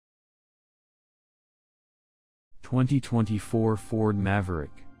2024 Ford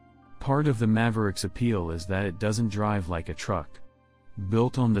Maverick. Part of the Maverick's appeal is that it doesn't drive like a truck.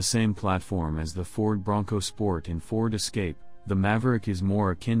 Built on the same platform as the Ford Bronco Sport and Ford Escape, the Maverick is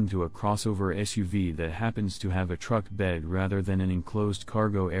more akin to a crossover SUV that happens to have a truck bed rather than an enclosed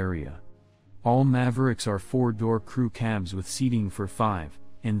cargo area. All Mavericks are four-door crew cabs with seating for 5,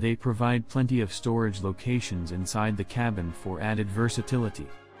 and they provide plenty of storage locations inside the cabin for added versatility.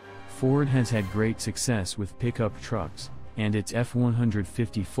 Ford has had great success with pickup trucks, and its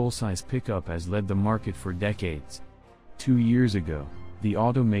F-150 full-size pickup has led the market for decades. 2 years ago, the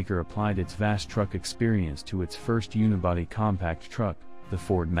automaker applied its vast truck experience to its first unibody compact truck, the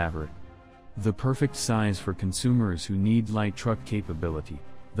Ford Maverick. The perfect size for consumers who need light truck capability,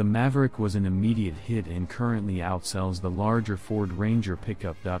 the Maverick was an immediate hit and currently outsells the larger Ford Ranger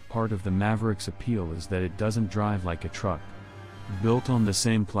pickup. Part of the Maverick's appeal is that it doesn't drive like a truck. Built on the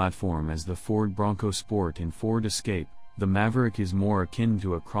same platform as the Ford Bronco Sport and Ford Escape, the Maverick is more akin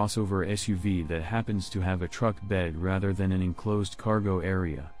to a crossover SUV that happens to have a truck bed rather than an enclosed cargo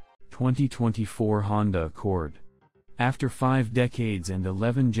area. 2024 Honda Accord. After 5 decades and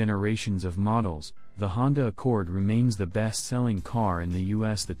 11 generations of models, the Honda Accord remains the best-selling car in the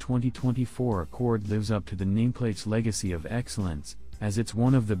US. The 2024 Accord lives up to the nameplate's legacy of excellence, as it's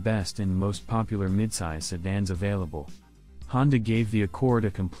one of the best and most popular midsize sedans available. Honda gave the Accord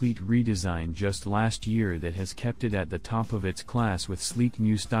a complete redesign just last year that has kept it at the top of its class with sleek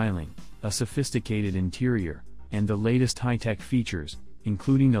new styling, a sophisticated interior, and the latest high-tech features,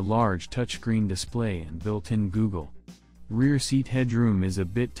 including a large touchscreen display and built-in Google. Rear seat headroom is a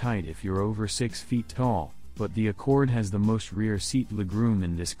bit tight if you're over 6 feet tall, but the Accord has the most rear seat legroom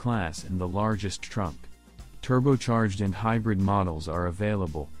in this class and the largest trunk. Turbocharged and hybrid models are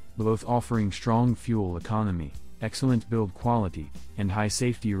available, both offering strong fuel economy, excellent build quality, and high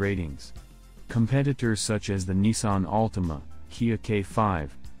safety ratings. Competitors such as the Nissan Altima, Kia K5,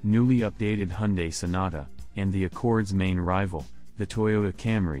 newly updated Hyundai Sonata, and the Accord's main rival, the Toyota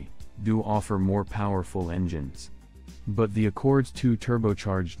Camry, do offer more powerful engines. But the Accord's 2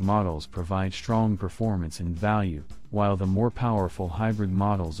 turbocharged models provide strong performance and value, while the more powerful hybrid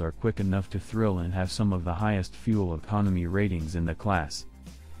models are quick enough to thrill and have some of the highest fuel economy ratings in the class.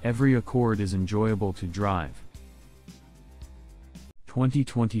 Every Accord is enjoyable to drive.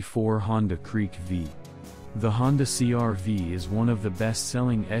 2024 Honda Creek V. The Honda CR-V is one of the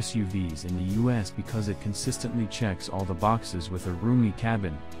best-selling SUVs in the US because it consistently checks all the boxes with a roomy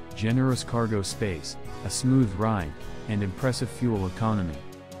cabin, generous cargo space, a smooth ride, and impressive fuel economy.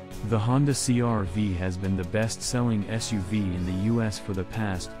 The Honda CR-V has been the best-selling SUV in the US for the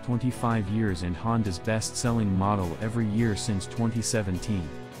past 25 years and Honda's best-selling model every year since 2017.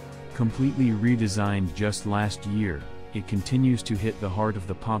 Completely redesigned just last year, it continues to hit the heart of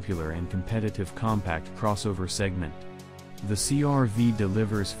the popular and competitive compact crossover segment. The CR-V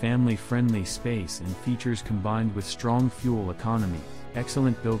delivers family-friendly space and features combined with strong fuel economy,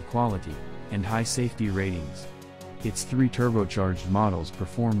 excellent build quality, and high safety ratings. Its 3 turbocharged models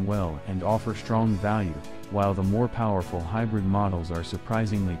perform well and offer strong value, while the more powerful hybrid models are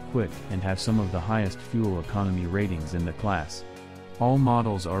surprisingly quick and have some of the highest fuel economy ratings in the class. All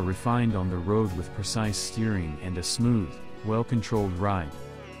models are refined on the road with precise steering and a smooth, well-controlled ride.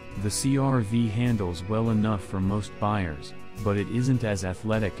 The CR-V handles well enough for most buyers, but it isn't as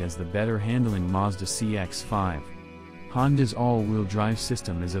athletic as the better-handling Mazda CX-5. Honda's all-wheel drive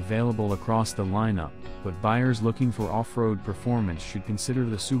system is available across the lineup, but buyers looking for off-road performance should consider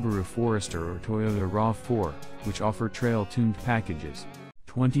the Subaru Forester or Toyota RAV4, which offer trail-tuned packages.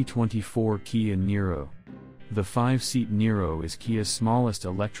 2024 Kia Niro. The 5-seat Niro is Kia's smallest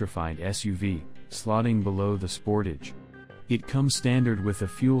electrified SUV, slotting below the Sportage. It comes standard with a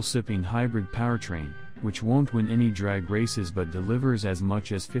fuel-sipping hybrid powertrain, which won't win any drag races but delivers as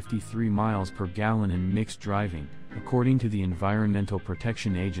much as 53 miles per gallon in mixed driving, according to the Environmental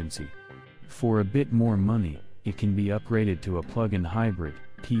Protection Agency. For a bit more money, it can be upgraded to a plug-in hybrid,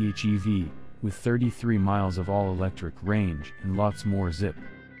 PHEV, with 33 miles of all-electric range and lots more zip.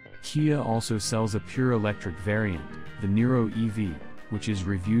 Kia also sells a pure electric variant, the Niro EV, which is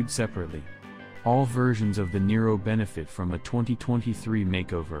reviewed separately. All versions of the Niro benefit from a 2023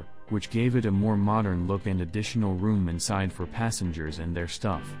 makeover, which gave it a more modern look and additional room inside for passengers and their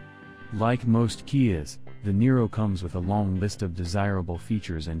stuff. Like most Kias, the Niro comes with a long list of desirable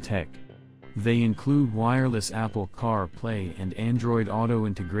features and tech. They include wireless Apple CarPlay and Android Auto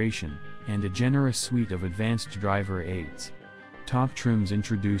integration, and a generous suite of advanced driver aids. Top trims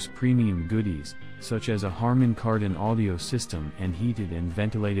introduce premium goodies, such as a Harman Kardon audio system and heated and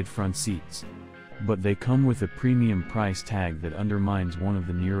ventilated front seats. But they come with a premium price tag that undermines one of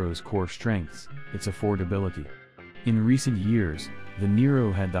the Niro's core strengths, its affordability. In recent years, the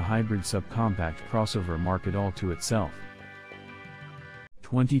Niro had the hybrid subcompact crossover market all to itself.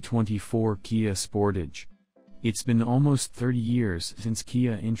 2024 Kia Sportage. It's been almost 30 years since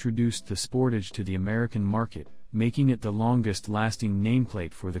Kia introduced the Sportage to the American market, making it the longest-lasting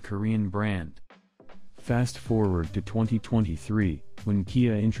nameplate for the Korean brand. Fast forward to 2023, when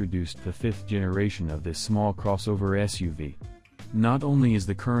Kia introduced the fifth generation of this small crossover SUV. Not only is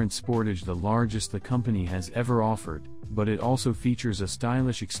the current Sportage the largest the company has ever offered, but it also features a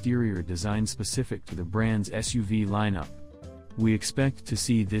stylish exterior design specific to the brand's SUV lineup. We expect to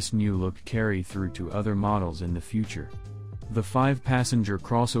see this new look carry through to other models in the future. The 5-passenger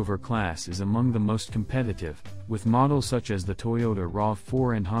crossover class is among the most competitive, with models such as the Toyota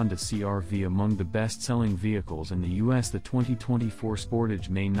RAV4 and Honda CR-V among the best-selling vehicles in the US. The 2024 Sportage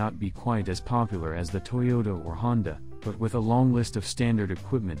may not be quite as popular as the Toyota or Honda, but with a long list of standard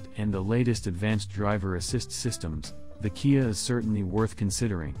equipment and the latest advanced driver assist systems, the Kia is certainly worth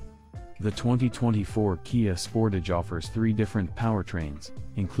considering. The 2024 Kia Sportage offers 3 different powertrains,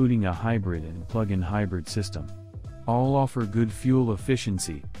 including a hybrid and plug-in hybrid system. All offer good fuel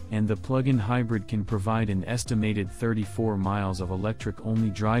efficiency, and the plug-in hybrid can provide an estimated 34 miles of electric-only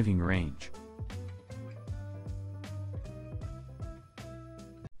driving range.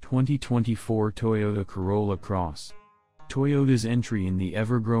 2024 Toyota Corolla Cross. Toyota's entry in the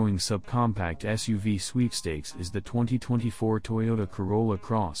ever-growing subcompact SUV sweepstakes is the 2024 Toyota Corolla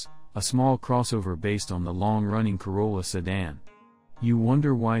Cross, a small crossover based on the long-running Corolla sedan. You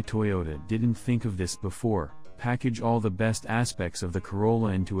wonder why Toyota didn't think of this before. Package all the best aspects of the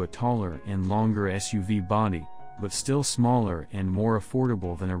Corolla into a taller and longer SUV body, but still smaller and more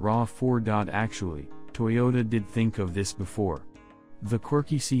affordable than a RAV4. Actually, Toyota did think of this before. The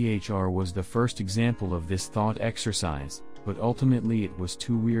quirky CHR was the first example of this thought exercise, but ultimately it was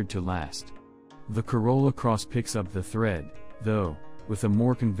too weird to last. The Corolla Cross picks up the thread, though, with a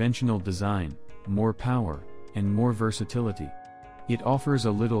more conventional design, more power, and more versatility. It offers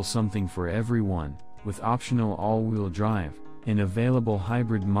a little something for everyone, with optional all-wheel drive, an available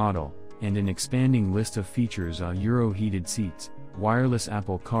hybrid model, and an expanding list of features: Euro heated seats, wireless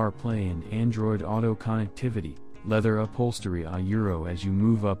Apple CarPlay and Android Auto connectivity, leather upholstery Euro as you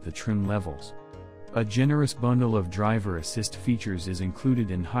move up the trim levels. A generous bundle of driver assist features is included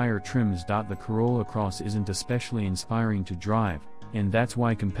in higher trims. The Corolla Cross isn't especially inspiring to drive, and that's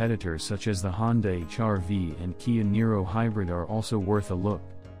why competitors such as the Honda HR-V and Kia Niro Hybrid are also worth a look.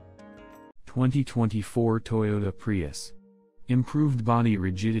 2024 Toyota Prius. Improved body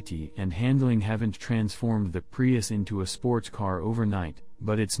rigidity and handling haven't transformed the Prius into a sports car overnight,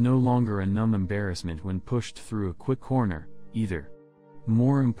 but it's no longer a numb embarrassment when pushed through a quick corner, either.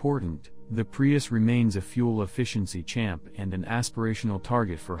 More important, the Prius remains a fuel efficiency champ and an aspirational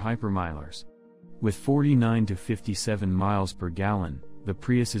target for hypermilers. With 49 to 57 miles per gallon, the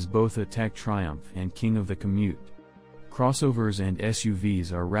Prius is both a tech triumph and king of the commute. Crossovers and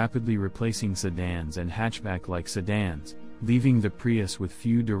SUVs are rapidly replacing sedans and hatchback-like sedans, leaving the Prius with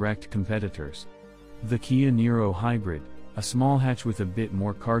few direct competitors. The Kia Niro Hybrid, a small hatch with a bit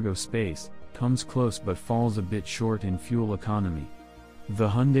more cargo space, comes close but falls a bit short in fuel economy. The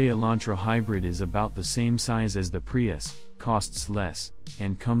Hyundai Elantra Hybrid is about the same size as the Prius, costs less,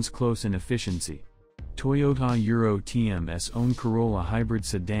 and comes close in efficiency. Toyota Euro TM's own Corolla Hybrid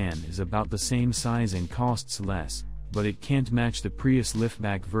sedan is about the same size and costs less, but it can't match the Prius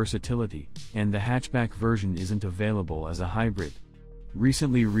liftback versatility, and the hatchback version isn't available as a hybrid.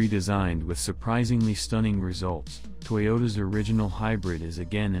 Recently redesigned with surprisingly stunning results, Toyota's original hybrid is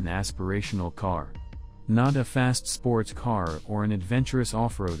again an aspirational car. Not a fast sports car or an adventurous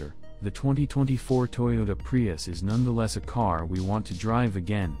off-roader, the 2024 Toyota Prius is nonetheless a car we want to drive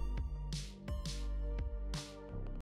again.